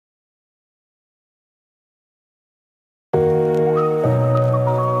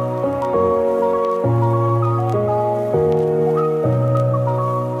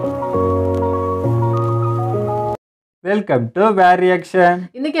Welcome to where reaction.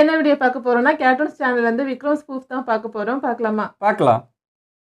 இன்னைக்கு என்ன video பார்க்க போறோம்னா கேட்டூன்ஸ் சேனல்ல இருந்து விக்ரம் ஸ்பூஃப் தான் பார்க்க போறோம். பார்க்கலாமா? பார்க்கலாம்.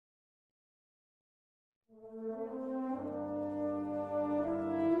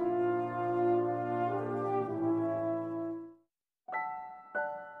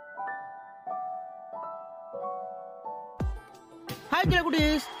 ஹாய் கிளா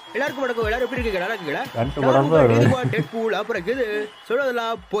குட்டீஸ், எல்லாருக்கும் வணக்கம். எல்லாரும் எப்படி இருக்கீங்க? நல்லா இருக்கீங்களா? அப்புறம் இது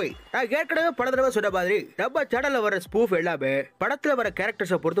சொல்றதெல்லாம் போய் நான் ஏற்கனவே பல தடவை சொன்ன மாதிரி நம்ம சேனல்ல வர ஸ்பூஃப் எல்லாமே படத்துல வர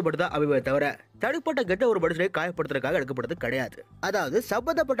கேரக்டர்ஸை பொறுத்துப்பட்டு தான் அமைவே தவிர தனிப்பட்ட கெட்ட ஒரு மனுஷனை காயப்படுத்துறதுக்காக எடுக்கப்படுறது கிடையாது. அதாவது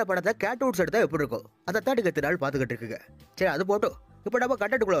சம்பந்தப்பட்ட படத்தை கேட்டூன்ஸ் எடுத்தா எப்படி இருக்கும் அதை தான் நீங்க நாள் பாத்துக்கிட்டு இருக்குங்க. சரி, அது போட்டோம். இப்ப நம்ம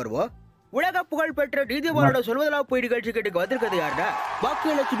கண்டென்ட்டுக்குள்ள வருவோம். உலக புகழ் பெற்ற நீதிமானோட சொல்வதெல்லாம் போய் நிகழ்ச்சி கேட்டுக்கு வந்திருக்கிறது யாருன்னா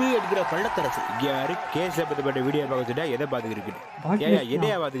பாக்கியலட்சுமி என்கிற பள்ளத்தரசு. யாரு கேஸ் சம்பந்தப்பட்ட வீடியோ பார்த்துட்டா எதை பாத்துக்கிட்டு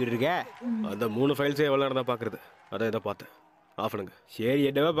என்னையா பாத்துக்கிட்டு இருக்க? அந்த 3 ஃபைல்ஸே எவ்வளவு தான் பாக்குறது. அதை எதை பார்த்தேன் ஆஃப் பண்ணுங்க. சரி,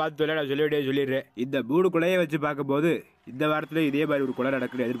 என்னவோ பார்த்து நான் சொல்லிடுறேன். இந்த 3 குலையை வச்சு பார்க்கும்போது இந்த வாரத்துல இதே மாதிரி ஒரு குலை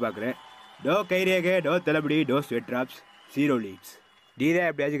நடக்குன்னு எதிர்பார்க்கிறேன். To கைரேகே, to தலைபடி, to sweat drops, 0 leads. நீதான்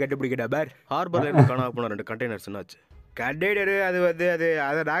எப்படியாச்சும் கண்டுபிடிக்கட்டா பார். ஹார்பர்ல இருந்து காணாம போன 2 கண்டெய்னர்ஸ் என்னாச்சு? கண்டெய்னரு அதை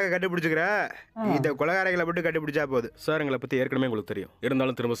நாங்கள் கண்டுபிடிச்சிக்கிறேன். இந்த கொலகாரங்களை மட்டும் கண்டுபிடிச்சா போகுது. சார், எங்களை பற்றி ஏற்கனவே உங்களுக்கு தெரியும்.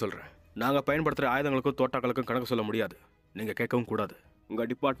 இருந்தாலும் திரும்ப சொல்கிறேன், நாங்கள் பயன்படுத்துகிற ஆயுதங்களுக்கும் தோட்டாக்களுக்கும் கணக்கு சொல்ல முடியாது. நீங்கள் கேட்கவும் கூடாது. உங்கள்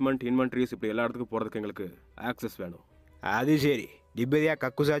டிபார்ட்மெண்ட், இன்வென்ட்ரிஸ் இப்படி எல்லா இடத்துக்கும் போகிறதுக்கு எங்களுக்கு ஆக்சஸ் வேணும். அது சரி, நிம்மதியாக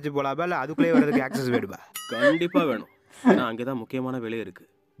கக்கு சாச்சு போகலாமா இல்லை அதுக்குள்ளேயே வர்றதுக்கு ஆக்சஸ் வேணுமா? கண்டிப்பாக வேணும். ஆனால் அங்கே தான் முக்கியமான வேலையே இருக்குது.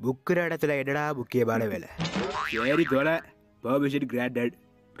 புக்கிற இடத்துல என்னடா முக்கியமான வேலை? சரி தோலை, permission granted.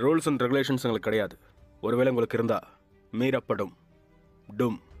 Rules and regulations எங்களுக்கு கிடையாது. ஒருவேளை உங்களுக்கு இருந்தால் மீறப்படும்.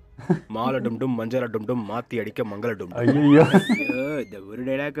 டும் மாலடும் டும் மஞ்சளடும் டும் மாத்தி அடிக்க மங்களடும். ஐயோ, இந்த ஒரு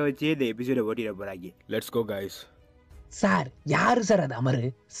டைலாக்க வச்சு இந்த எபிசோட ஓட்டிட போறாங்க. Let's go guys. சார், யாரு சார் அது அமரு?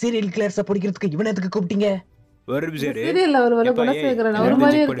 சீரியல் கிளியர்ஸ பிடிக்கிறதுக்கு இவனை எதுக்கு கூப்பிட்டீங்க? ஒரு நிமிஷம். சீரியல்ல ஒரு வேளை குணசேகரன் அவர்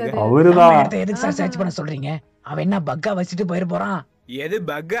மாதிரியே இருக்காரு. அவர்தான். எதுக்கு சார் சர்ச் பண்ண சொல்றீங்க? அவன் என்ன பக்கா வச்சிட்டு போயிர போறான்? எது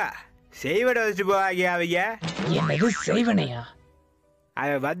பக்கா? செய்வட வச்சு போவாங்க அவங்க. என்னது செய்வனையா?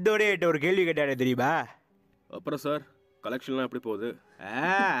 அவன் வந்தோடே ஒரு கேள்வி கேட்டானே தெரியுமா? அப்புறம் சார், கலெக்ஷன்லாம் எப்படி போகுது?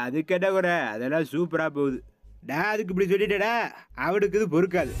 அதுக்கு என்ன குறை? அதெல்லாம் சூப்பராக போகுது. நான் அதுக்கு இப்படி சொல்லிட்டேடா, அவனுக்கு இது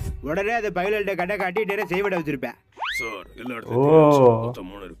பொறுக்காது. உடனே அந்த பைலட்டை கடை காட்டி நேரம் செய்வட வச்சிருப்பேன். சார், எல்லா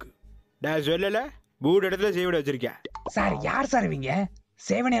இடத்துலையும் 3 இருக்கு. நான் சொல்லல, 3 இடத்துல செய்வட வச்சிருக்கேன். சார், யார் சார் இவங்க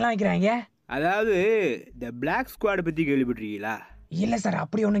சேவனையெல்லாம் வைக்கிறாங்க? அதாவது இந்த பிளாக் ஸ்குவாட் பற்றி கேள்விப்பட்டிருக்கீங்களா? இல்ல சார்,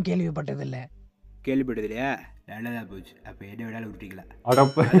 அப்படி ஒன்றும் கேள்விப்பட்டது இல்லை. கேள்விப்பட்டது இல்லையா? நல்லதா போச்சு. அப்போ என்ன வேணாலும் விட்டுக்கலாம்.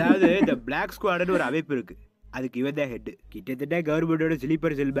 அதாவது இந்த பிளாக் ஸ்குவாடுன்னு ஒரு அமைப்பு இருக்கு. அதுக்கு இவன் தான் ஹெட். கிட்டத்தட்ட கவர்மெண்டோட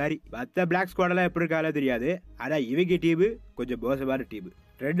ஸ்லீப்பர் செல் மாதிரி. மற்ற பிளாக் ஸ்குவாடெல்லாம் எப்படி இருக்காலே தெரியாது. ஆனால் இவங்க டீமு கொஞ்சம் மோசமான டீமு.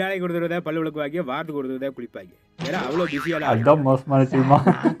 2 நாளைக்கு ஒரு தடவை தான் பல்லு விளக்குவாங்க, வாரத்துக்கு ஒரு தடவை தான் குளிப்பாங்க. ஏன்னா அவ்வளோ பிஸியான மோசமான டீமா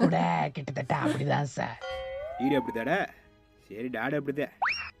கூட கிட்டத்தட்ட அப்படிதான் சார். ஈடு அப்படித்தானே? சரி, நாடு அப்படித்தான்.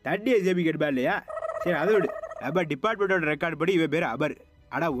 தண்ணியை சேமிக்கணுமா இல்லையா? சரி, அதை விடு. நம்ம டிபார்ட்மெண்டோட ரெக்கார்டு படி இவன் பேர் அமர்.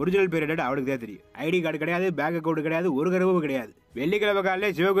 ஆனால் ஒரிஜினல் பேர் என்னன்னு அவனுக்கு தான் தெரியும். ஐடி கார்டு கிடையாது, பேங்க் அக்கௌண்ட் கிடையாது, ஒரு கருவும் கிடையாது. வெள்ளிக்கிழமை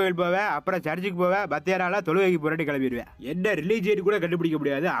காலையில் சிவகோயில் போவேன், அப்புறம் சர்ச்சுக்கு போவேன், மத்தியானாலாம் தொழுகைக்கு போராட்டி கிளம்பிடுவேன். என்ன ரிலீஜியன் கூட கண்டுபிடிக்க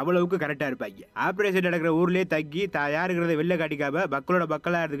முடியாது, அவ்வளவுக்கு கரெக்டாக இருப்பாங்க. ஆப்ரேஷன் நடக்கிற ஊர்லேயே தங்கி யாருங்கிறத வெளில காட்டிக்காம மக்களோட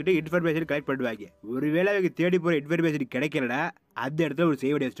மக்களாக இருந்துக்கிட்டு இன்ஃபர்மேஷன் கலெக்ட் பண்ணுவாங்க. ஒருவேளை அவங்க தேடி போகிற இன்ஃபர்மேஷன் கிடைக்கலன்னா அந்த இடத்துல ஒரு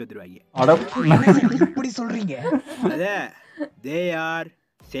செய்வடி வச்சுட்டு வந்துருவாங்க. எப்படி சொல்றீங்க? அதே தே ஆர்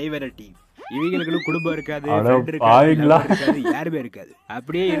செய்வன டீம். இவங்களுக்கு குடும்பம் இருக்காது, யாருமே இருக்காது.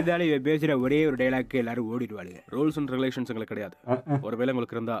 அப்படியே இருந்தாலும் இவன் பேசுற ஒரே ஒரு டைலாக்கு எல்லாரும் ஓடிடுவாங்க. ரூல்ஸ் அண்ட் ரெகுலேஷன்ஸ் எங்களுக்கு கிடையாது. ஒருவேளை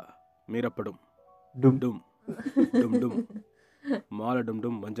உங்களுக்கு இருந்தா மீறப்படும். டும் டும் டும் டும் மால டும்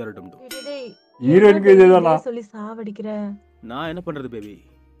டும் மஞ்சள் டும் டும். சொல்லி சாவடிக்கிற. நான் என்ன பண்றது பேபி?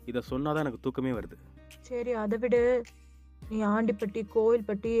 இத சொன்னாதான் எனக்கு தூக்கமே வருது. சரி, அதை விடு. நீ ஆண்டிப்பட்டி,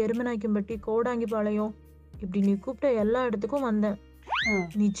 கோவில்பட்டி, எருமநாய்க்கம்பட்டி, கோடாங்கிபாளையம் இப்படி நீ கூப்பிட்ட எல்லா இடத்துக்கும் வந்தேன்.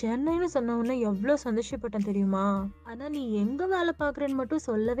 நீ சென்னைன்னு சொன்ன உடனே எவ்வளவு சந்தோஷப்பட்டேன் தெரியுமா? ஆனா நீ எங்க வேலை பாக்குறேன்னு மட்டும்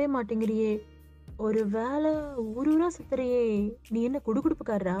சொல்லவே மாட்டேங்கிறியே. ஒரு வேலை ஊரூரா சுத்துறியே. நீ என்ன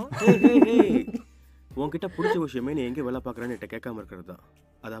குடுகுடுப்புக்காரா? உன்கிட்ட பிடிச்ச விஷயமே நீ எங்க வேலை பாக்குறேன்னு என்கிட்ட கேட்காம இருக்கிறது தான்.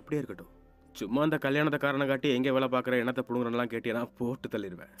 அது அப்படியே இருக்கட்டும். சும்மா அந்த கல்யாணத்தை காரணம் காட்டி எங்க வேலை பாக்குற என்னத்தை புடுங்குறேன்லாம் கேட்டீங்கன்னா போட்டு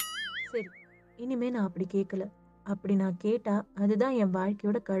தள்ளிடுவேன். சரி, இனிமே நான் அப்படி கேட்கல. அப்படி நான் கேட்டா அதுதான் என்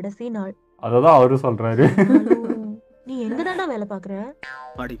வாழ்க்கையோட கடைசி நாள். அததான் அவரு சொல்றாரு. நீ எங்க தாண்டா வேலை பாக்குற?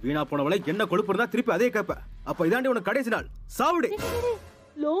 அடி வீணா போனவளை, என்ன கொழுப்பு இருந்தா திருப்பி அதே கேப்ப. அப்ப இதாண்டி உனக்கு கடைசி நாள். சாவுடி.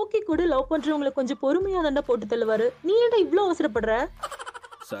 லோக்கி கூட லவ் பண்றவங்களை கொஞ்சம் பொறுமையா தாண்டா போட்டு தள்ளுவாரு. நீ ஏன்டா இவ்ளோ அவசரப்படுற?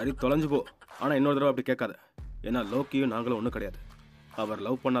 சரி, தொலைஞ்சு போ. ஆனா இன்னொரு தடவை அப்படி கேட்காத. ஏன்னா லோக்கியும் நாங்களும் ஒண்ணும் கிடையாது. அவர்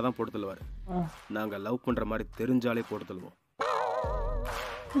லவ் பண்ணாதான் போட்டு தள்ளுவாரு. நாங்க லவ் பண்ற மாதிரி தெரிஞ்சாலே போட்டு தள்ளுவோம்.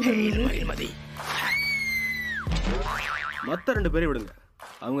 மத்த 2 பேரை விடுங்க,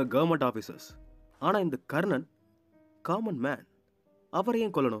 அவங்க கவர்மெண்ட் ஆபீசர்ஸ். ஆனா இந்த கர்ணன் காமன் மேன். அவரை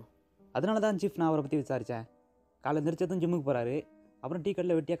ஏன் கொல்லணும்? அதனால தான் சீஃப் நான் அவரை பற்றி விசாரித்தேன். காலை எந்திரிச்சதும் ஜிம்முக்கு போகிறாரு, அப்புறம் டீ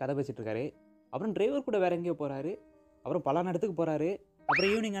கடையில் வெட்டியாக கதை பேசிகிட்டு இருக்காரு, அப்புறம் டிரைவர் கூட வேறு எங்கேயோ போகிறாரு, அப்புறம் பலான இடத்துக்கு போகிறாரு, அப்புறம்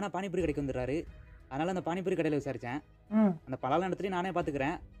ஈவினிங் ஆனால் பானிபூரி கடைக்கு வந்துடுறாரு. அதனால் அந்த பானிபூரி கடையில் விசாரித்தேன். அந்த பலான இடத்துலையும் நானே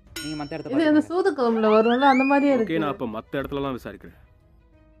பார்த்துக்கிறேன், நீங்கள் மற்ற இடத்துல இது அந்த சூது குழம்புல வரும்ல அந்த மாதிரியே இருக்கு. நான் அப்போ மற்ற இடத்துலலாம் விசாரிக்கிறேன்.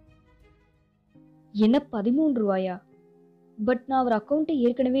 என்ன 13 ரூபாயா? பட் நான் அவர் அக்கௌண்ட்டை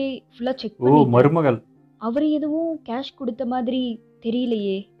ஏற்கனவே ஃபுல்லாக செக் ஓ பண்ணிட்டேன். மருமகள். அவர் எதுவும் கேஷ் கொடுத்த மாதிரி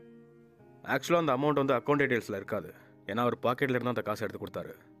தெரியலையே. ஆக்சுவலாக அந்த அமௌண்ட் வந்து அக்கௌண்ட் டீட்டெயில்ஸில் இருக்காது. ஏன்னா அவர் பாக்கெட்டில் இருந்தால் அந்த காசை எடுத்து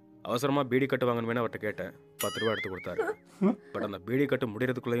கொடுத்தாரு. அவசரமாக பீடி கட்டு வாங்கணுமே அவர்கிட்ட கேட்டேன், 10 ரூபா எடுத்து கொடுத்தாரு. பட் அந்த பீடி கட்டு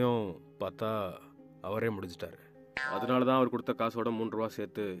முடிகிறதுக்குள்ளேயும் பார்த்தா அவரே முடிச்சிட்டாரு. அதனால தான் அவர் கொடுத்த காசோட 3 ரூபா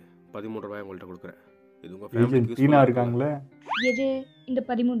சேர்த்து 13 ரூபாய் உங்கள்கிட்ட கொடுக்குறேன். இது உங்கள் ஃபேமிலிக்கு இருக்காங்களே. எது இந்த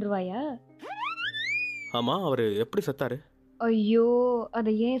 13 ரூபாயா? ஆமாம். அவர் எப்படி செத்தாரு? ஐயோ,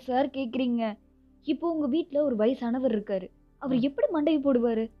 அதை ஏன் சார் கேட்குறீங்க? இப்போ உங்க வீட்டில் ஒரு வயசானவர் இருக்காரு, அவர் எப்படி மண்டையை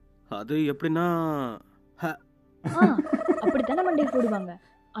போடுவாரு? அது எப்படின்னா அப்படித்தானே மண்டையை போடுவாங்க.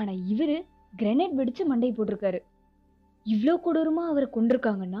 ஆனா இவரு கிரனேட் வெடிச்சு மண்டையை போட்டிருக்காரு. இவ்வளோ கொடூரமா அவரை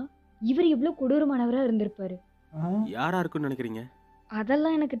கொண்டிருக்காங்கன்னா இவர் இவ்வளோ கொடூரமானவரா இருந்திருப்பாரு. யாரா இருக்குன்னு நினைக்கிறீங்க?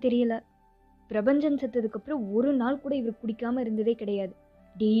 அதெல்லாம் எனக்கு தெரியல. பிரபஞ்சன் செத்ததுக்கு அப்புறம் ஒரு நாள் கூட இவர் குடிக்காம இருந்ததே கிடையாது.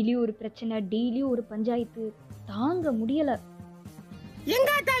 டெய்லியும் ஒரு பிரச்சனை, டெய்லியும் ஒரு பஞ்சாயத்து, தாங்க முடியல.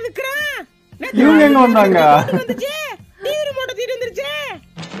 எங்காத்தா விக்ரம்? இவங்க எங்க வந்தாங்க? வந்துச்சு டிவி ரிமோட் தீட்டு வந்துருச்சு.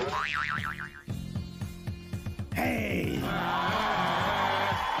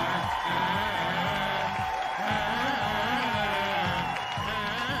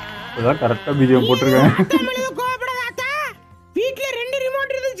 இதான் கரெக்டா பிஜிஎம் போட்டுருக்கேன். வீட்ல 2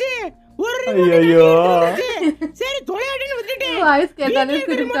 ரிமோட் இருந்துச்சு. ஒரு ஐயோ சரி தொலையடின்னு விட்டுட்டு வாய்ஸ் கேட்டாலே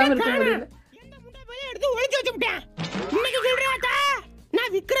சிரிக்காம இருக்க முடியல. என்ன முட்டை போய் எடுத்து ஒளிச்சு வச்சுட்டேன். இன்னைக்கு சொல்றேன்டா,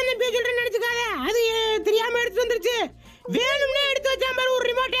 நான் விக்ரம் தம்பி சொல்றேன்னு நினைச்சுக்காத. அது தெரியாம எடுத்து வந்துருச்சு. வேணும்னே எடுத்து வச்சா மாதிரி ஒரு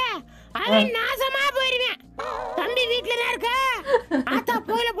ரிமோட். அவன் நாசமா போயிருவேன். தம்பி வீட்ல தான் இருக்க. ஆத்தா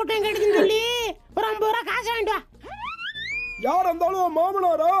போயில போட்டு எங்க எடுத்துன்னு சொல்லி ஒரு 50 ரூபா காசு வாங்கிட்டு வா. யார் இருந்தாலும்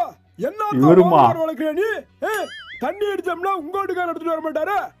மாமனாரா? என்ன இவருமா? வளர்க்கிற நீ? தண்ணி அடிச்சோம்னா உங்க வீட்டுக்காரர் எடுத்துட்டு வர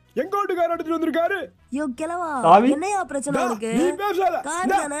மாட்டாரு, எங்க வீட்டுக்காரர் எடுத்துட்டு வந்திருக்காரு. யோ கிழவா, சாவி. என்னையா பிரச்சனை உனக்கு? நீ பேசாத,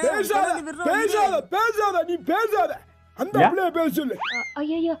 காரணம் பேசாத, நீ பேசாத. அந்த பிள்ளைய பேச சொல்லு.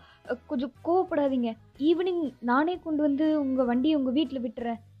 ஐயா கொஞ்சம் கோவப்படாதீங்க. ஈவினிங் நானே கொண்டு வந்து உங்க வண்டியை உங்க வீட்டுல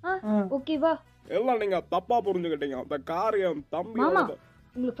விட்டுறேன். ஓகேவா? எல்லாம் நீங்க தப்பா புரிஞ்சுக்கிட்டீங்க. அந்த காரியம் தம்பி. மாமா,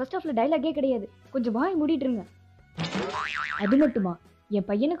 உங்களுக்கு ஃபர்ஸ்ட் ஆஃப்ல டைலாகே கிடையாது. கொஞ்சம் வாய் மூடிட்டுருங்க. அது மட்டுமா, என்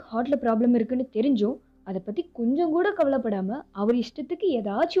பையனுக்கு ஹார்ட்ல ப்ராப்ளம் இருக்குன்னு தெரிஞ்சும் அதை பத்தி கொஞ்சம் கூட கவலைப்படாம அவர் இஷ்டத்துக்கு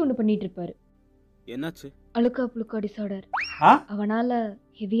ஏதாச்சும் ஒண்ணு பண்ணிட்டு இருப்பாரு. என்னாச்சு? அழுக்கா புழுக்கா டிசார்டர். அவனால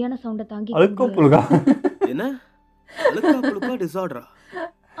ஹெவியான சவுண்ட தாங்கி. அழுக்கா புழுக்கா? என்ன அழுக்கா புழுக்கா டிசார்டரா?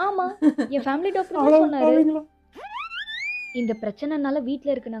 ஆமா, என் ஃபேமிலி டாக்டர் சொன்னாரு. இந்த பிரச்சனைனால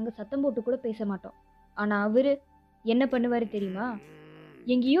வீட்ல இருக்க நாங்க சத்தம் போட்டு கூட பேச மாட்டோம். ஆனா அவரு என்ன பண்ணுவாரு தெரியுமா?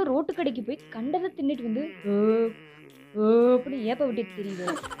 எங்கேயோ ரோட்டு கடைக்கு போய் கண்டதை தின்னுட்டு வந்து அப்படி ஏப்ப விட்டு தெரியுது.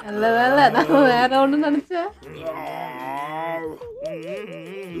 நல்ல வேலை, நான் வேற ஒண்ணு நினைச்சேன்.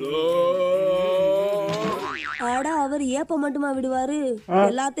 அட, அவர் ஏப்ப மட்டுமா விடுவாரு?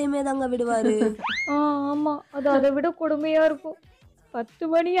 எல்லாத்தையுமே தாங்க விடுவாரு. ஆமா, அது அதை விட கொடுமையா இருக்கும். 10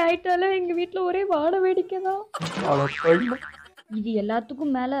 மணி ஆயிட்டாலே எங்க வீட்டுல ஒரே வாட வேடிக்கைதான். இது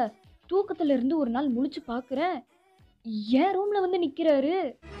எல்லாத்துக்கும் மேல தூக்கத்துல இருந்து ஒரு நாள் முழிச்சு பாக்குறேன், என் ரூம்ல வந்து நிக்கிறாரு.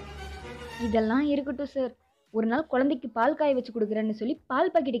 இதெல்லாம் இருக்கட்டும் சார். ஒரு நாள் குழந்தைக்கு பால் காய வச்சு கொடுக்குறேன்னு சொல்லி பால்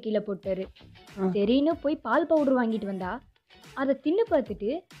பாக்கெட்டை கீழே போட்டாரு. சரின்னு போய் பால் பவுடர் வாங்கிட்டு வந்தா அதை தின்னு பார்த்துட்டு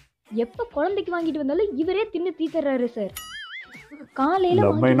எப்ப குழந்தைக்கு வாங்கிட்டு வந்தாலும் இவரே தின்னு தீத்துறாரு சார். காலையில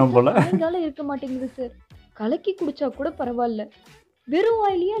சாயங்காலம் இருக்க மாட்டேங்குது சார். கலக்கி குடிச்சா கூட பரவாயில்ல, வெறும்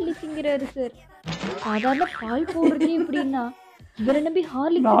வாயிலேயே அள்ளி திங்கிறாரு சார். சாதாரண பால் பவுடர்லயே இப்படின்னா இவரை நம்பி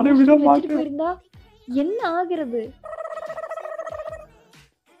ஹார்லிக்ஸ் போயிருந்தா என்ன ஆகிறது?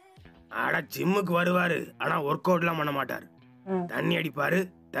 ஆனா ஜிம்முக்கு வருவாரு, ஆனா ஒர்க் அவுட்லாம் பண்ண மாட்டாரு. தண்ணி அடிப்பாரு,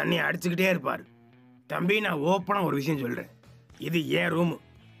 தண்ணி அடிச்சுக்கிட்டே இருப்பாரு. தம்பி, நான் ஓப்பனா ஒரு விஷயம் சொல்றேன். இது ஏன் ரூமு,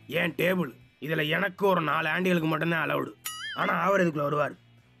 ஏன் டேபிள். இதுல எனக்கு ஒரு 4 ஆண்டிகளுக்கு மட்டும்தான் அலவுடு. ஆனா அவர் இதுக்குள்ள வருவார்,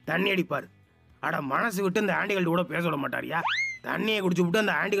 தண்ணி அடிப்பாரு. ஆனா மனசு விட்டு இந்த ஆண்டிகள் கூட பேச விட மாட்டாரியா. தண்ணியை குடிச்சு விட்டு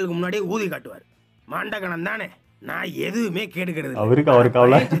அந்த ஆண்டிகளுக்கு முன்னாடியே ஊதி காட்டுவார். மண்டகணம் தானே. நான் எதுவுமே கேட்டுக்கிறது.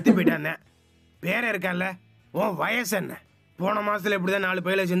 செத்து போயிட்டான். பேர இருக்கான்ல, உன் வயசு என்ன? போன மாசத்துல இப்படிதான் 4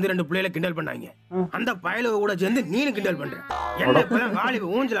 பையில சேர்ந்து 2 பிள்ளைகளை கிண்டல் பண்ணாங்க. அந்த பையல கூட சேர்ந்து நீனு கிண்டல் பண்ற. என்ன இப்பதான் வாலிப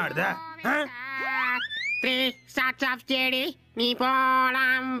ஊஞ்சல் ஆடுத?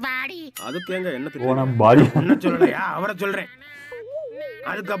 அதுக்கு எங்க என்ன சொல்லலையா? அவரை சொல்றேன்.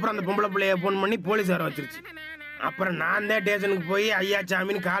 அதுக்கப்புறம் அந்த பொம்பளை பிள்ளைய போன் பண்ணி போலீஸ் வர வச்சிருச்சு. அப்புறம் நான் தான் ஸ்டேஷனுக்கு போய் ஐயா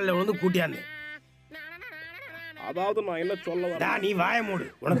சாமின்னு காலில் வந்து கூட்டியாந்தேன். அதாவது நான் என்ன சொல்ல வரேன், நீ வாய மூடு.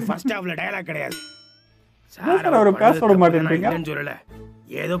 உனக்கு ஃபர்ஸ்ட் ஹாஃப்ல டயலாக் கிடையாது, சார் அவரை பேச விட மாட்டேன்றீங்க. சொல்லல,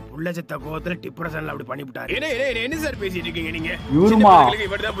 ஏதோ புள்ள செத்த கோவத்துல டிப்ரெஷன்ல அப்படி பண்ணிவிட்டாரு. என்ன சார் பேசிட்டு இருக்கீங்க நீங்க? இவருமா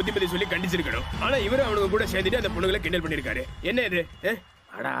இவர்தான் புத்திமதி சொல்லி கண்டிச்சிருக்கணும். ஆனா இவரு அவனுக்கு கூட சேர்ந்துட்டு அந்த பொண்ணுகளை கிண்டல் பண்ணிருக்காரு. என்ன இது?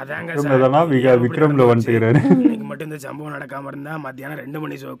 விக்ரம்ல வந்துட்டாரு. இன்னைக்கு மட்டும் இந்த சம்பவம் நடக்காம இருந்தா மத்தியானம் 2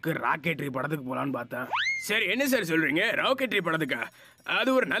 மணி ஷோக்கு ராக்கெட்ரி படத்துக்கு போலான்னு பார்த்தேன். சரி, என்ன சார் சொல்றீங்க? ராக்கெட்ரி படத்துக்கா? அது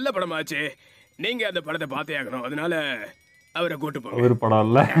ஒரு நல்ல படமாச்சு. நீங்க அந்த படத்தை பார்த்தே ஆகணும். அதனால அவரை கூட்டு போங்க. ஒரு படம்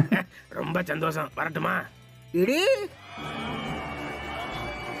இல்ல. ரொம்ப சந்தோஷம். வரட்டுமா?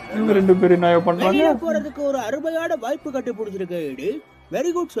 இவங்க 2 பேரும் என்ன பண்றாங்க? போறதுக்கு ஒரு அருமையான வாய்ப்பு கண்டுபிடிச்சிருக்க.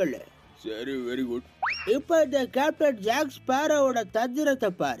 வெரி குட் சொல்லு. சரி, வெரி குட். இப்ப இந்த கேப்டன் ஜாக் ஸ்பேரோட தந்திரத்தை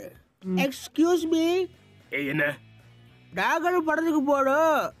பாரு. Excuse me. என்ன? நாங்களும் படத்துக்கு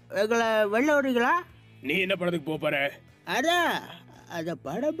போறோம். எங்களை வெளில வரீங்களா? நீ என்ன படத்துக்கு போற? அதான் அந்த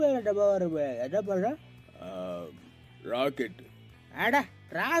படம் பேர் என்னமா வருமே? என்ன படம்? ராக்கெட். அட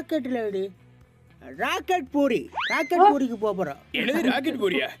ராக்கெட்ல விடு. ராக்கெட் பூரி. ராக்கெட் பூரிக்கு போறோம். என்னது ராக்கெட்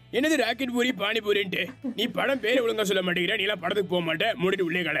பூரியா? என்னது ராக்கெட் பூரி பானிபூரின்ட்டு? நீ படம் பேரை ஒழுங்கா சொல்ல மாட்டேங்கிற. நீ எல்லாம் படத்துக்கு போக மாட்டே. மூடிட்டு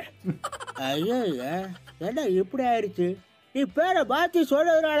உள்ளே கடை. ஐயா என்ன இப்படி ஆயிடுச்சு? நீ பேரை மாத்தி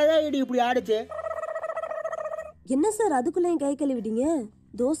சொல்றதுனாலதான் இது இப்படி ஆயிடுச்சு. என்ன சார் அதுக்குள்ளேயும் கை கழுவிட்டீங்க?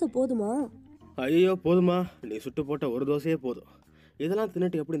 தோசை போதுமா? ஐயோ போதுமா, நீ சுட்டு போட்ட ஒரு தோசையே போதும். இதெல்லாம்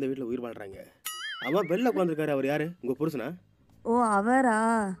தின்னுட்டு எப்படி இந்த வீட்டில் உயிர் வாழ்றாங்க? அவன் வெளில உட்காந்துருக்காரு. அவர் யாரு? உங்க புருஷனா? ஓ அவரா?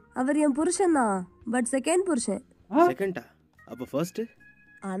 அவர் என் புருஷன் தான், பட் செகண்ட் புருஷன். செகண்டா? அப்ப ஃபர்ஸ்ட்?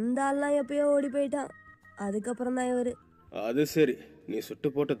 அந்த ஆள்லாம் எப்பயோ ஓடி போயிட்டான். அதுக்கப்புறம் தான் இவரு. அது சரி, நீ சுட்டு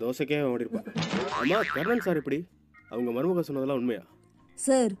போட்ட தோசைக்கே ஓடி இருப்பா. அம்மா கர்ணன் சார் இப்படி அவங்க மருமக சொன்னதெல்லாம் உண்மையா?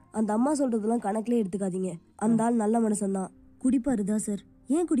 சார் அந்த அம்மா சொல்றதெல்லாம் கணக்கிலே எடுத்துக்காதீங்க. அந்த ஆள் நல்ல மனுஷன் தான். குடிப்பாரு தான் சார்.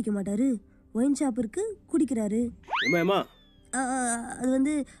 ஏன் குடிக்க மாட்டாரு? ஒயின் ஷாப் இருக்கு, குடிக்கிறாரு. அது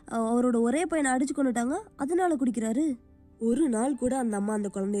வந்து அவரோட ஒரே பையனை அடிச்சு கொண்டுட்டாங்க, அதனால குடிக்கிறாரு. ஒரு நாள் கூட அந்த அம்மா அந்த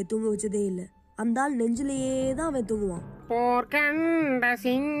குழந்தைய தூங்க வச்சதே இல்லை. அந்த ஆள் நெஞ்சிலேயே தான் அவன் தூங்குவான். போர்க்கண்ட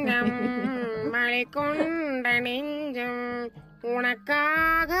சிங்கம் மலை கொண்ட நெஞ்சம்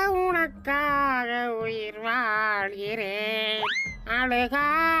உனக்காக உனக்காக உயிர் வாழ்கிறேன்.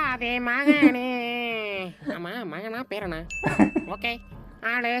 அழுகாதே மகனே. ஆமா மகனா பேரனா? ஓகே.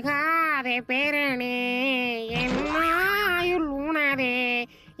 அழுகாதே பேரனே என்னாயுள் உனதே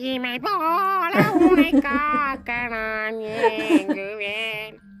இமை போல உன்னை காக்க நான்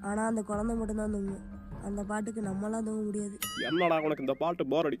ஏங்குவேன். ஆனா அந்த குழந்தை மட்டும் தான் தூங்கும். அந்த பாட்டுக்கு நம்மளாம் தூங்க முடியாது. என்னடா உனக்கு இந்த பாட்டு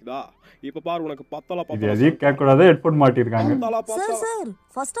போர் அடிக்குதா? இப்ப பாரு உனக்கு பத்தல இது எதையும் கேட்க கூடாது. ஹெட்போன் மாட்டிருக்காங்க. சார் சார்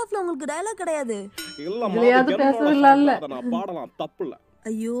ஃபர்ஸ்ட் ஹாஃப்ல உங்களுக்கு டயலாக் கிடையாது. இல்லையாது பேசவில்லை. நான் பாடலாம், தப்பு இல்ல.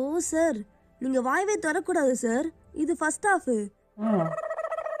 ஐயோ சார் நீங்க வாய்வே தரக்கூடாது சார். இது ஃபர்ஸ்ட் ஹாஃப்.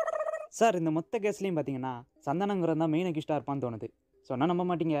 சார் இந்த மொத்த கேஸ்லையும் பார்த்தீங்கன்னா சந்தனங்கிறது தான் மெயின் அக்யூஸ்டாக இருப்பான்னு தோணுது. சொன்னா நம்ப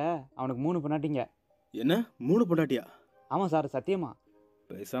மாட்டீங்க, அவனுக்கு 3 பொண்டாட்டிங்க. என்ன 3 பொண்டாட்டியா? ஆமாம் சார், சத்தியமா.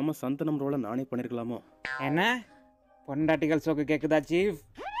 பேசாம சந்தனம் ரோல நானே பண்ணிருக்கலாமோ? என்ன பொண்டாட்டிகள் சோக்கு கேட்குதா சீஃப்?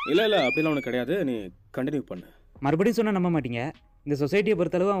 இல்ல அப்படிலாம் உனக்கு கிடையாது. நீ கண்டினியூ பண்ணு. மறுபடியும் சொன்னால் நம்ப மாட்டீங்க. இந்த சொசைட்டியை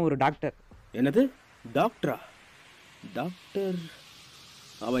பொறுத்தளவு அவன் ஒரு டாக்டர். என்னது டாக்டரா? டாக்டர்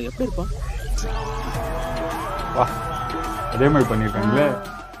அவன் எப்படி இருப்பான்? அதே மாதிரி பண்ணிருக்காங்களே.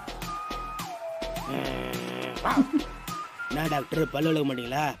 நான் டாக்டர் பல்லு விளக்க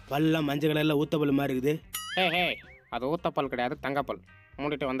மாட்டீங்களா? பல்லாம் மஞ்சள் கலர்ல ஊத்த பல்லு மாதிரி இருக்குது. ஹே அது ஊத்தப்பல் கிடையாது, தங்கப்பல்.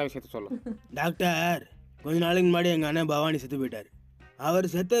 மூடிட்டு வந்த விஷயத்த சொல்லு. டாக்டர் கொஞ்ச நாளைக்கு முன்னாடி எங்க அண்ணன் பவானி செத்து போயிட்டாரு. அவர்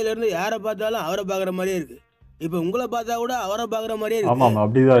செத்ததுல இருந்து யாரை பார்த்தாலும் அவரை பாக்குற மாதிரியே இருக்கு. இப்ப உங்களை பார்த்தா கூட அவரை பாக்குற மாதிரியே இருக்கு. ஆமா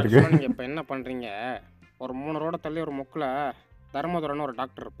அப்படிதான் இருக்கு. நீங்க இப்ப என்ன பண்றீங்க? ஒரு 3 ரோட தள்ளி ஒரு முக்குல தர்மதுரன்னு ஒரு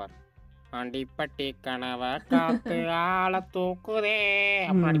டாக்டர் இருப்பார். அண்டிப்பட்டி கனவ காத்து ஆள தூக்குதே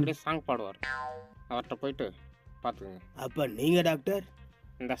அப்படின்னு அடிக்கடி சாங் பாடுவார். அவர்கிட்ட போயிட்டு பார்த்துக்குங்க. அப்ப நீங்க டாக்டர்?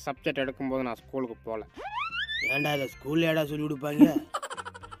 இந்த சப்ஜெக்ட் எடுக்கும்போது நான் ஸ்கூலுக்கு போகல. ஏன்டா இதை ஸ்கூல்ல ஏடா சொல்லி கொடுப்பாங்க?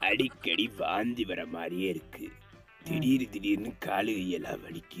 அடிக்கடி வாந்தி வர மாதிரியே இருக்கு. திடீர்னு காலு எல்லாம்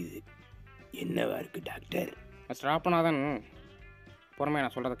வலிக்குது. என்னவா இருக்கு டாக்டர்? ஸ்ராப்பநாதன் பொறுமையாக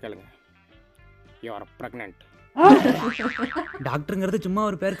நான் சொல்கிறத கேளுங்க. You are pregnant. டாக்டருங்கிறது சும்மா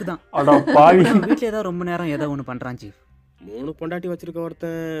ஒரு பேருக்கு தான். வீட்டில் ஏதோ ரொம்ப நேரம் ஏதோ ஒன்று பண்ணுறான் சீஃப். 3 பொண்டாட்டி வச்சிருக்க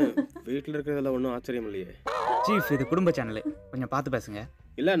ஒருத்தன் வீட்டில் இருக்கிறதுல ஒன்றும் ஆச்சரியம் இல்லையே. சீஃப் இது குடும்ப சேனல், கொஞ்சம் பார்த்து பேசுங்க.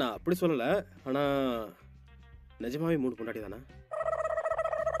 இல்லை நான் அப்படி சொல்லலை, ஆனால் நிஜமாவே 3 பொண்டாட்டி தானே?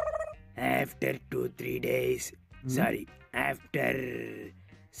 After 2-3 days, sorry after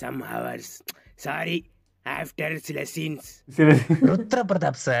some hours, sorry after சில சீன்ஸ். ருத்ர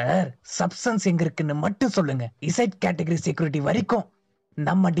பிரதாப் சார், சப்ஸ்டன்ஸ் எங்க இருக்குன்னு மட்டும் சொல்லுங்க. இசைட் கேட்டகரி செக்யூரிட்டி வரைக்கும்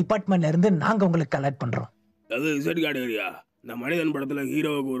நம்ம டிபார்ட்மெண்ட்ல இருந்து நாங்க உங்களுக்கு கலெக்ட் பண்றோம். அது இசைட் கேட்டகரியா? இந்த மனிதன் படத்துல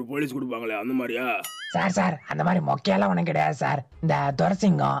ஹீரோவுக்கு ஒரு போலீஸ் கொடுப்பாங்களே அந்த மாதிரியா? சார் அந்த மாதிரி மொக்கையெல்லாம் ஒன்றும் கிடையாது சார். இந்த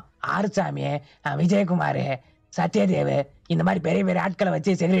துரசிங்கம், ஆறுசாமி, விஜயகுமார், சத்யதேவ் இந்த மாதிரி பெரிய பெரிய ஆட்களை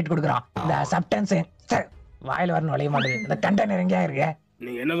வச்சு செக்யூரிட்டி கொடுக்குறோம். இந்த சப்டன்ஸ் வாயில வர நுழைய மாட்டேங்குது. இந்த கண்டெய்னர் எங்கேயா இருக்க?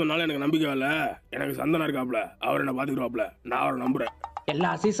 நீங்க என்ன சொன்னாலும் எனக்கு நம்பிக்கை இல்ல. எனக்கு சந்தனம் இருக்காப்ல, அவர் என்ன பாத்துக்கிடுவாப்ல, நான் அவரை நம்புறேன். எல்லா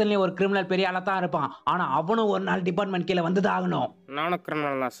சீசன்லயும் ஒரு கிரிமினல் பெரிய ஆளா தான் இருப்பான். ஆனா அவனும் ஒரு நாள் டிபார்ட்மெண்ட் கீழே வந்துதான் ஆகணும். நானும்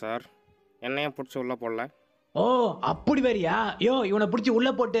கிரிமினல் தான் சார். என்னையும் பிடிச்சி உள்ள போடல. ஓ அப்படி வேறியா? யோ இவனை பிடிச்சி உள்ள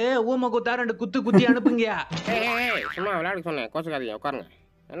போட்டு ஊம குத்தா 2 குத்து குத்தி அனுப்புங்கயா. சும்மா விளையாட சொன்னேன், கோச்சுக்காதீங்க, உட்காருங்க.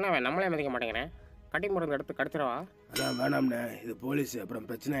 என்ன நம்மளே மதிக்க மாட்டேங்கிறேன். கட்டி மருந்து எடுத்து கடிச்சிடவா? அதான் வேணாம்ண்ணே, இது போலீஸ், அப்புறம்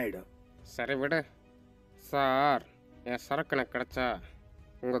பிரச்சனை ஆயிடும். சரி விடு சார். என் சரக்கு எனக்கு கிடைச்சா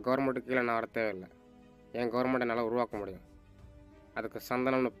உங்கள் கவர்மெண்ட்டுக்கு கீழே நான் வர தேவையில்லை. என் கவர்மெண்ட் என்னால் உருவாக்க முடியும். அதுக்கு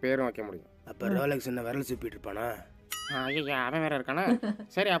சந்தனம்னு பேரும் வைக்க முடியும். அப்போ ரோலெக்ஸ் என்ன விரல் சுப்பிட்டு இருப்பானா? ஐயோ அவன் வேற இருக்கானா?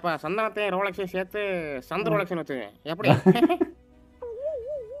 சரி அப்போ சந்தனத்தையும் ரோலெக்ஸையும் சேர்த்து சந்த ரோலெக்ஸ்னு வச்சுக்கேன், எப்படி?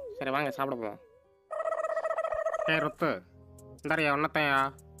 சரி வாங்க சாப்பிட போவோம். ருத்து இந்தாரியா ஒன்னத்தையா.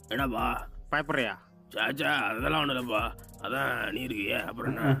 என்னப்பா பயப்படுறியா? சாச்சா அதெல்லாம் ஒன்றும் இல்லைப்பா, அதான் நீ இருக்கிய,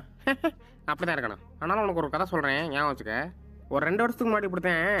 அப்புறம் என்ன? அப்படிதான் இருக்கணும். ஆனாலும் உனக்கு ஒரு கதை சொல்கிறேன், ஞாபகம் வச்சுக்க. ஒரு 2 வருஷத்துக்கு முன்னாடி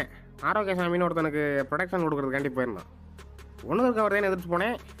இப்படித்தான் ஆரோக்கிய சாமின்னு ஒருத்தனுக்கு ப்ரொடெக்ஷன் கொடுக்குறதுக்காண்டி போயிருந்தான். ஒன்றுக்கு அவர் தான் எதிர்த்து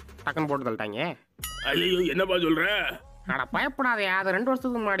போனேன், டக்குன்னு போட்டு தள்ளிட்டாங்க. ஐயோ என்னப்பா சொல்ற? ஆனால் பயப்படாதே, அது 2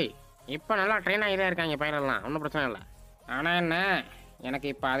 வருஷத்துக்கு முன்னாடி. இப்போ நல்லா ட்ரெயின் ஆகி தான் இருக்காங்க பையனெல்லாம், ஒன்றும் பிரச்சனை இல்லை. ஆனால் என்ன, எனக்கு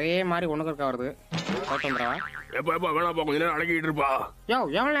இப்போ அதே மாதிரி ஒன்றுக்கு இருக்க வருது. போட்டு வந்துடுவா. எப்போ வேணாப்பா, கொஞ்ச நேரம் அடக்கிட்டு இருப்பா. யோ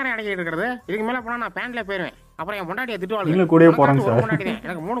எவ்வளோ நேரம் அடக்கிட்டு இருக்கிறது? இதுக்கு மேலே போனால் நான் பேண்ட்லேயே போயிடுவேன். அப்புறம் என் பொண்டாட்டியை திட்டுவாங்க. நீங்களும் கூடயே போறாங்க சார். பொண்டாட்டி தான்,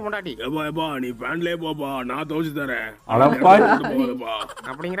 எனக்கு 3 பொண்டாட்டி. எப்பா நீ பேண்ட்லேயே போப்பா, நான் துவச்சு தரேன். அடப்பா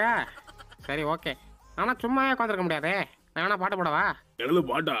அப்படிங்கிற சரி ஓகே. ஆனால் சும்மாவே உட்காந்துருக்க முடியாதே, நான் வேணா பாட்டு போடவா? எழுது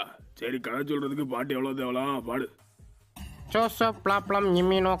பாட்டா? சரி கதை சொல்றதுக்கு பாட்டு எவ்வளோ தேவலாம், பாடு. சோசோ பிளாப்ளம்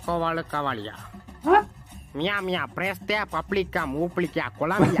நிமினோ கோவாலு கவாலியா மியா மியா பிரேஸ்தே பப்ளிக்கா மூப்ளிக்கா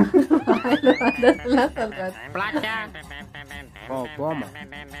கொலாமியா பிளாக்கா ஓ போமோ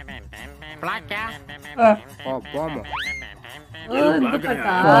பிளாக்கா ஓ போமோ.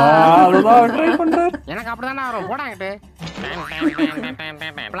 எனக்கு அப்படிதானே வரும், போடாங்கிட்டு.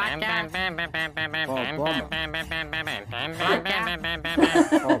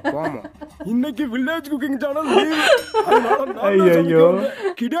 இன்னைக்கு வில்லேஜ் குக்கிங் சேனல்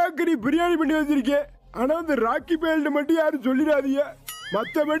கிடாக்கரி பிரியாணி பண்ணி வச்சிருக்கேன். ஆனா அந்த ராக்கி பேல்ட் மட்டும் யாரும் சொல்லிடாதீங்க,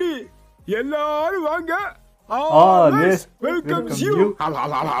 மத்தபடி எல்லாரும் வாங்க. Welcome you. Hello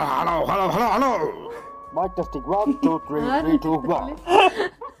hello hello hello hello hello mic testing 1 2 3 3 2 1.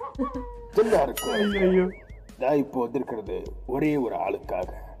 ஐயோ நான் இப்போ வந்திருக்கிறது ஒரே ஒரு ஆளுக்காக.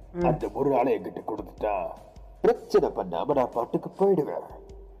 அந்த ஒரு ஆளை என்கிட்ட கொடுத்துட்டா பிரச்சனை பண்ணாம நான் பாட்டுக்கு போயிடுவேன்.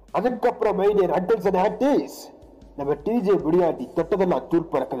 அதுக்கப்புறம் மைடியர் அண்டல்ஸ் அண்ட் ஆன்டிஸ், நம்ம டிஜே பிரியாணி தொட்டதெல்லாம்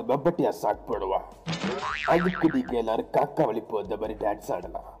தூள் பறக்கிறது மெம்பட்டியா சாக் போடுவான். அதுக்கு நீங்க எல்லாரும் காக்கா வலிப்பு அந்த மாதிரி டான்ஸ்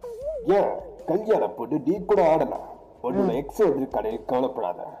ஆடலாம். ஏன் கல்யாண பொண்ணு நீ கூட ஆடலாம். ஒண்ணு எக்ஸோடு கடையில்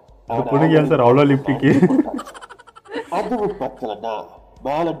கவலைப்படாத. அதுவும் பத்தலன்னா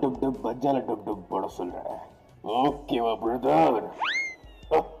மால டும் டும் மஞ்சால டும் டும் போட சொல்றேன். ஓகேவா பிரதர்?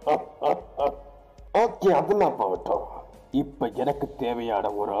 ஓகே அதெல்லாம் போகட்டும். இப்ப எனக்கு தேவையான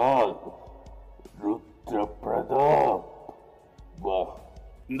ஒரு ஆள் ருத்ர பிரதாப். வா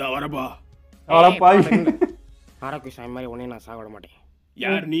இந்த வரப்பா. ஆரோக்கிய சாமி மாதிரி உன்னையும் நான் சாப்பிட மாட்டேன்.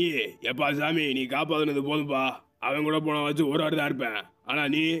 யார் நீ? எப்பா சாமி நீ காப்பாதுனது போதும்பா. அவன் கூட போன வச்சு ஒரு வாரம் தான் இருப்பேன். ஆனா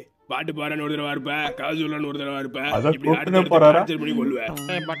நீ பாட்டு பாடுன்னு ஒரு தடவை இருப்ப, கதை சொல்லன்னு ஒரு தடவை இருப்ப.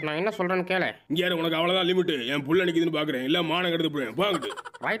 பட் நான் என்ன சொல்றேன்னு கேளு. இங்க உனக்கு அவ்வளவுதான் லிமிட். என் புள்ள நிக்குதுன்னு பாக்குறேன், இல்ல மானம் கெடுத்து போறேன். போங்க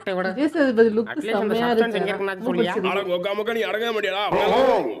ரைட்டை விட நீ அடங்க மாட்டியா?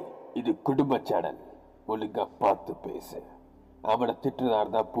 இது குடும்ப சேனல், ஒழுங்கா பார்த்து பேசு. அவனை திட்டுறதா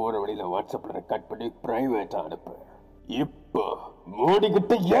இருந்தா போற வழியில வாட்ஸ்அப்ல ரெக்கார்ட் பண்ணி பிரைவேட்டா அனுப்பு. இப்போ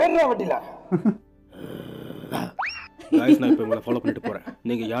மோடிக்கிட்ட ஏற வண்டில. गाइस நான் இப்போ உங்களை ஃபாலோ பண்ணிட்டு போறேன்.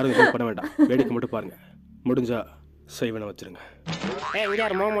 நீங்க யாரும் எதுவும் பண்ண வேண்டாம், வேடிக்கை மட்டும் பாருங்க. முடிஞ்சா செய்வன வச்சிருங்க. இங்க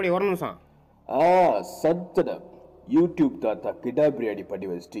யார் மோமோடி? ஒரு நிமிஷம். சந்தனம் யூடியூப் தாத்தா கிடா பிரியாணி பண்ணி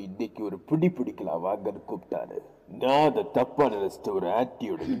வச்சுட்டு இன்னைக்கு ஒரு பிடி பிடிக்கலாம் வாங்கன்னு கூப்பிட்டாரு. நான் அதை தப்பா நினைச்சிட்டு ஒரு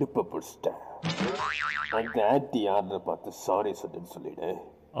ஆன்டியோட இடுப்பை பிடிச்சிட்டேன். அந்த ஆன்டி யாருன்னு பார்த்து சாரி சொல்லுன்னு சொல்லிடு.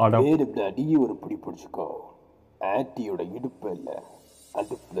 வேணும்னா நீ ஒரு பிடி பிடிச்சிக்கோ. ஆன்டியோட இடுப்பு இல்லை,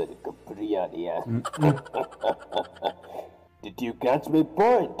 அடுப்புல இருக்க பிரியாணியா? Did you catch my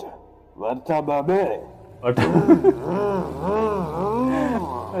point? Wardha பாபே.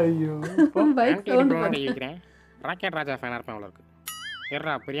 ஐயோ ராக்கெட் ராஜா ஃபேனா இருப்பேன் அவளுக்கு.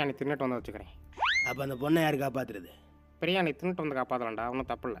 எர்ரா பிரியாணி தின்னுட்டு வந்து வச்சுக்கிறேன். அப்ப அந்த பொண்ணை யாரு காப்பாத்துறது? பிரியாணி தின்னுட்டு வந்து காப்பாத்தலாம்டா,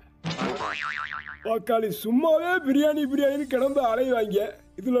 ஒன்றும் தப்பு இல்லை. பக்காளி சும்மாவே பிரியாணி பிரியாணி கிடந்து அலைவாங்க.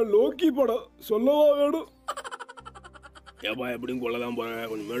 இதுல லோக்கி படம் சொல்லவா வேணும்? ஏப்பா எப்படியும் கொள்ளதான் போறேன்,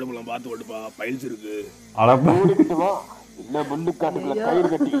 கொஞ்சம் மேடமெல்லாம் பார்த்து ஓட்டுப்பா, பைல்ஸ் இருக்கு.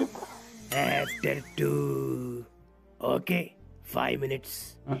 Okay 5 minutes.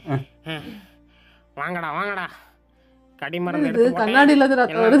 வாங்கடா வாங்கடா கடி மருந்து இது எடுத்து கண்ணாடியில இருந்து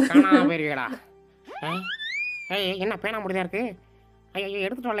ரத்தம் வருது. காணாம போயிருவீங்கடா. ஏய் என்ன பேனா முடிதா இருக்கு? ஐயோ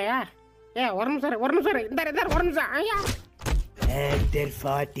எடுத்துட்டு வரலையா? ஒரு நிமிஷம் ஒரு நிமிஷம் இந்த ஒரு நிமிஷம். ஐயா After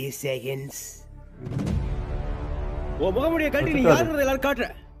 40 seconds. ஓ முகமுடியை கட்டி நீ யாருன்றதை எல்லாரும் காட்டுற.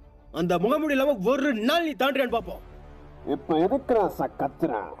 அந்த முகமுடி இல்லாம ஒரு நாள் நீ தாண்டியான்னு பார்ப்போம். இப்ப எதுக்குறா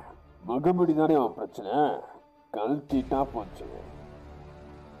கத்துறா? முகமுடி தானே உன் பிரச்சனை. கழட்டிட்டா போச்சு.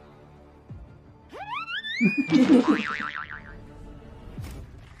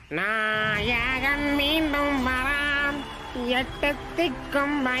 நாயகன் மீண்டும் வரான்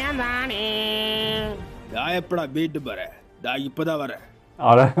எட்டத்திற்கும் பயந்தானே. எப்படா வீட்டு பாரு இப்பதான் வர.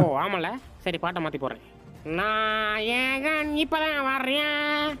 ஓ ஆமால சரி பாட்டை மாத்தி போறேன். நாயகன் இப்பதான்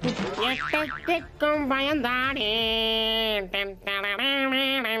வர்றேன் எட்டத்திற்கும் பயந்தானே.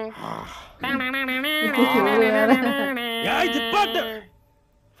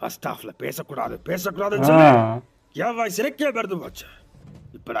 ஃபர்ஸ்ட் ஹாஃப்ல பேசக்கூடாது பேசக்கூடாதுன்னு சொல்லி என் வாய்ஸ் இறக்கே மறந்து போச்சு.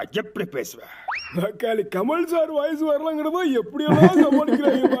 இப்ப நான் எப்படி பேசுவேன்? மக்காளி கமல் சார் வாய்ஸ் வரலாங்கிறதா எப்படியெல்லாம்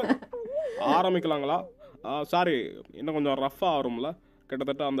சமாளிக்கிறாங்க. ஆரம்பிக்கலாங்களா? சாரி இன்னும் கொஞ்சம் ரஃப்பாக வரும்ல,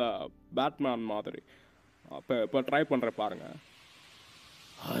 கிட்டத்தட்ட அந்த பேட்மேன் மாதிரி. இப்போ ட்ரை பண்ணுறேன் பாருங்க.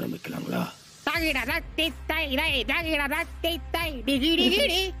 ஆரம்பிக்கலாங்களா?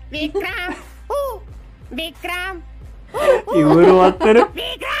 விக்ரம் விக்ரம் இவரு ஒருத்தர்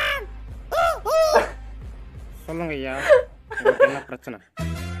சொல்லுங்க ஐயா என்ன பிரச்சனை?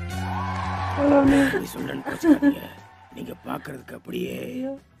 நீங்க பாக்குறதுக்கு அப்படியே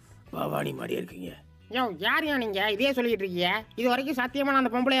பவானி மாதிரியே இருக்கீங்க. யோ யாரையா நீங்க இதே சொல்லிட்டு இருக்கீங்க? இது வரைக்கும் சத்தியமா நான்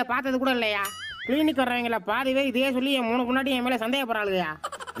அந்த பொம்பளைய பார்த்தது கூட இல்லையா? கிளினிக் வர்றவங்கள பாதிவே இதே சொல்லி என் மூணு முன்னாடி என் மேல சந்தேகப்படுறாளுயா.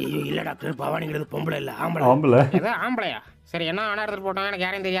 ஐயோ இல்ல டாக்டர், பவானிங்கிறது பொம்பளை இல்ல ஆம்பளை. ஏதோ ஆம்பளையா? சரி என்ன வேணா எடுத்துட்டு போட்டோம், எனக்கு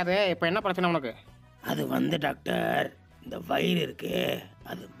யாரையும் தெரியாது. இப்போ என்ன பிரச்சனை உனக்கு? அது வந்து டாக்டர் இந்த வயிறு இருக்கு,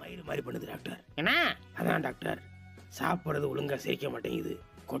 அது மயிறு மாதிரி பண்ணுது டாக்டர். என்ன? அதான் டாக்டர், சாப்பிடுறது ஒழுங்கா சேர்க்க மாட்டேங்குது.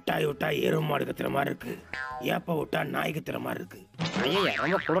 கொட்டாய் விட்டா எருமை மாடு கத்துற மாதிரி இருக்கு, ஏப்ப விட்டா நாய் கத்துற மாதிரி இருக்கு. ஐயா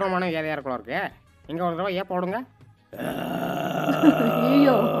ரொம்ப கொடூரமான வேலையா இருக்கலாம் இருக்கு. இங்க ஒரு தடவை ஏப்ப விடுங்க.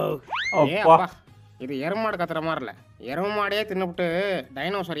 இது எருமாடு கத்துற மாதிரி இல்ல, எருமை மாடையே தின்னுபிட்டு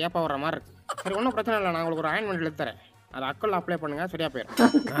டைனோசர் ஏப்ப விடுற மாதிரி இருக்கு. சரி ஒன்றும் பிரச்சனை இல்லை, நான் உங்களுக்கு ஒரு ஆயின்மெண்ட் எழுதி தரேன், அது அக்கல்ல அப்ளை பண்ணுங்க, சரியா போயிடும்.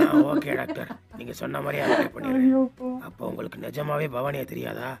 ஓகே டாக்டர், நீங்க சொன்ன மாதிரி அப்ளை பண்ணிடுறேன். அப்போ உங்களுக்கு நிஜமாவே பவானியா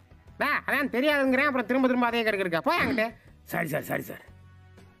தெரியாதா? அதான் தெரியாதுங்கிறேன், அப்புறம் திரும்ப திரும்ப அதே கருக்கு இருக்கா போய் அங்கிட்ட. சாரி சார்,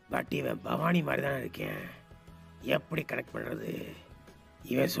 பட் இவன் பவானி மாதிரி தானே இருக்கேன், எப்படி கனெக்ட் பண்றது?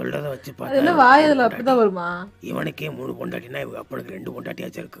 இவன் சொல்றத வச்சு பார்த்தா வாயதுல அப்படிதான் வருமா? இவனுக்கே 3 பொண்டாட்டினா இவங்க அப்பனுக்கு 2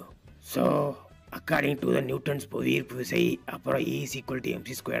 பொண்டாட்டியாச்சும் இருக்கும். So according to the Newton's ஈர்ப்பு விசை அப்புறம்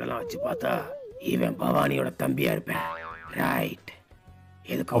E=mc² எல்லாம் வச்சு பார்த்தா இவன் பவானியோட தம்பியா இருப்பேன். ரைட்,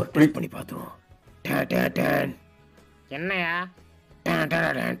 எதுக்கு ஒரு டெஸ்ட் பண்ணி பார்த்துருவோம். என்னையா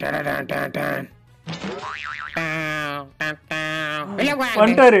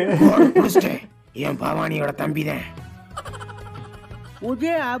என் பவானியோட தம்பி தான்.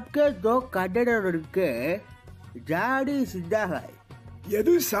 मुझे आपके 2 कटोरे के जाड़ी सीधा है.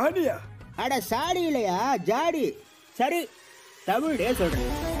 எது சாடியா? அட சாடி இல்லையா, ஜாடி. சரி தமிழே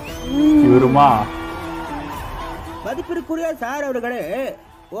சொல்றேன். இவருமா? மதிப்பிற்குரிய சார் அவர்களே,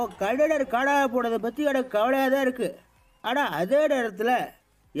 ஓ கடடர் காடா போனதை பத்தி எனக்கு கவலையா தான் இருக்கு. ஆனா அதே நேரத்துல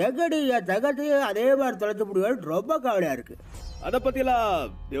எங்கடி என் தகத்தையும் அதே மாதிரி தொலைச்சு முடியும் ரொம்ப கவலையா இருக்கு. அதை பத்தியெல்லாம்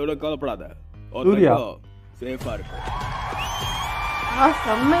எவ்வளவு கவலைப்படாத, சேஃபா இருக்கு.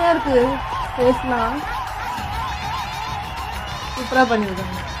 செம்மையா இருக்கு, பேசலாம் சூப்பரா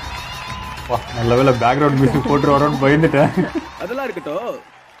பண்ணிருக்காங்க. நல்ல வேலை பேக்ரவுண்ட் மியூசிக் போட்டு வரோன்னு பயந்துட்டேன். அதெல்லாம் இருக்கட்டும்,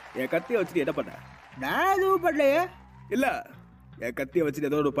 என் கத்தியை வச்சுட்டு என்ன பண்ண? நான் எதுவும் பண்ணலையே. இல்ல, என் கத்தியை வச்சுட்டு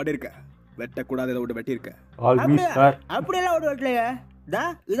ஏதோ ஒன்று பண்ணிருக்க, வெட்டக்கூடாது ஏதோ ஒன்று வெட்டியிருக்க. அப்படியெல்லாம் ஒன்று வெட்டலையே,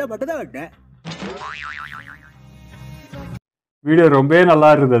 இதை மட்டும் தான் வெட்டேன். வீடியோ ரொம்பவே நல்லா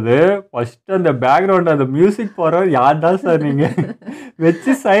இருந்தது. ஃபர்ஸ்ட் அந்த பேக்ரவுண்ட் அந்த மியூசிக் போற யார் தான் சார் நீங்க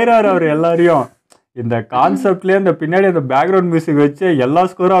வச்சு செய்யறாரு அவர் எல்லாரையும். இந்த கான்செப்ட்லயே அந்த பின்னாடி அந்த பேக்ரவுண்ட் மியூசிக் வச்சு எல்லா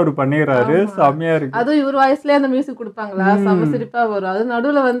ஸ்கோரும் அவர் பண்ணிடுறாரு, செம்மையா இருக்கு. அதுவும் இவர் வாய்ஸ்லயே அந்த மியூசிக் கொடுப்பாங்களா, செம்ம சிரிப்பா வரும். அது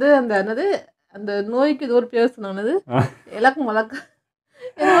நடுவுல வந்து அந்த என்னது அந்த நோய்க்கு இது ஒரு பேர் சொன்னது இலக்கு மலக்கு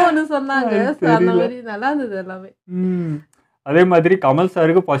ஏதோ ஒன்று சொன்னாங்க, அந்த மாதிரி நல்லா இருந்தது எல்லாமே. அதே மாதிரி கமல்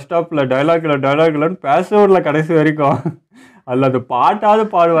சாருக்கு ஃபர்ஸ்ட் ஹாப்ல டைலாக்லன்னு பேசவில்ல கடைசி வரைக்கும். அதில் அது பாட்டாவது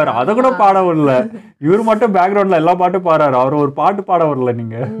பாடுவார், அதை கூட பாட வரல. இவர் மட்டும் பேக்ரவுண்ட்ல எல்லா பாட்டும் பாடுறாரு, அவர் ஒரு பாட்டு பாட வரல.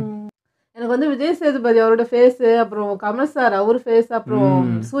 நீங்க எனக்கு வந்து விஜய் சேதுபதி அவரோட ஃபேஸ், அப்புறம் கமல் சார் அவர் ஃபேஸ், அப்புறம்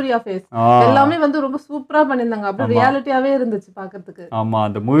சூர்யா ஃபேஸ் எல்லாமே வந்து ரொம்ப சூப்பரா பண்ணியிருந்தாங்க. அப்படி ரியாலிட்டியாவே இருந்துச்சு பாக்கிறதுக்கு. ஆமா,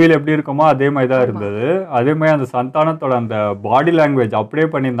 அந்த மூவில எப்படி இருக்குமோ அதே மாதிரி தான் இருந்தது. அதே மாதிரி அந்த சந்தானத்தோட அந்த பாடி லாங்குவேஜ் அப்படியே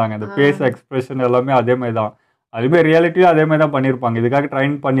பண்ணியிருந்தாங்க, அந்த ஃபேஸ் எக்ஸ்பிரஷன் எல்லாமே அதே மாதிரி தான். அதுமாதிரி ரியாலிட்டியும் அதே மாதிரி தான் பண்ணியிருப்பாங்க, இதுக்காக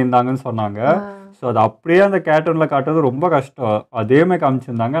ட்ரைன் பண்ணியிருந்தாங்கன்னு சொன்னாங்க. ஸோ அது அப்படியே அந்த கேர்ட்டூன்ல காட்டுறது ரொம்ப கஷ்டம். அதே மாதிரி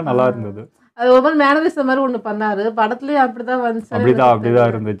காமிச்சிருந்தாங்க, நல்லா இருந்தது. அது ஒவ்வொரு மேனரிசம் மாதிரி ஒண்ணு பண்ணாரு. படத்துலயும் அப்படிதான் வந்துச்சு.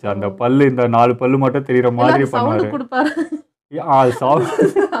 அப்படிதான் இருந்துச்சு. அந்த பல்லு, இந்த 4 பல்லு மட்டும் தெரியுற மாதிரி பண்ணாரு. சவுண்ட் கொடுப்பாரு.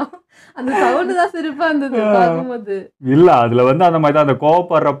 அந்த சவுண்ட் தான் சிரிப்பா இருந்தது பார்க்கும்போது. இல்ல அதுல வந்து அந்த மாதிரி தான், அந்த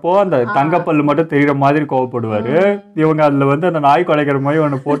கோவப்படுறப்போ அந்த தங்கப்பல்லு மட்டும் தெரியுற மாதிரி கோவப்படுவாரு. இவங்க அதுல வந்து அந்த நாய் குலைக்கிற மாதிரி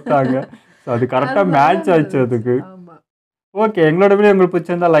ஒண்ணு போட்டாங்க. அது கரெக்டா மேட்ச் ஆச்சு அதுக்கு. ஓகே, எங்களோட வீடியோ உங்களுக்கு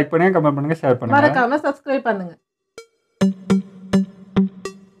பிடிச்சிருந்தா லைக் பண்ணுங்க, கமெண்ட் பண்ணுங்க, ஷேர் பண்ணுங்க, மறக்காம சப்ஸ்கிரைப் பண்ணுங்க.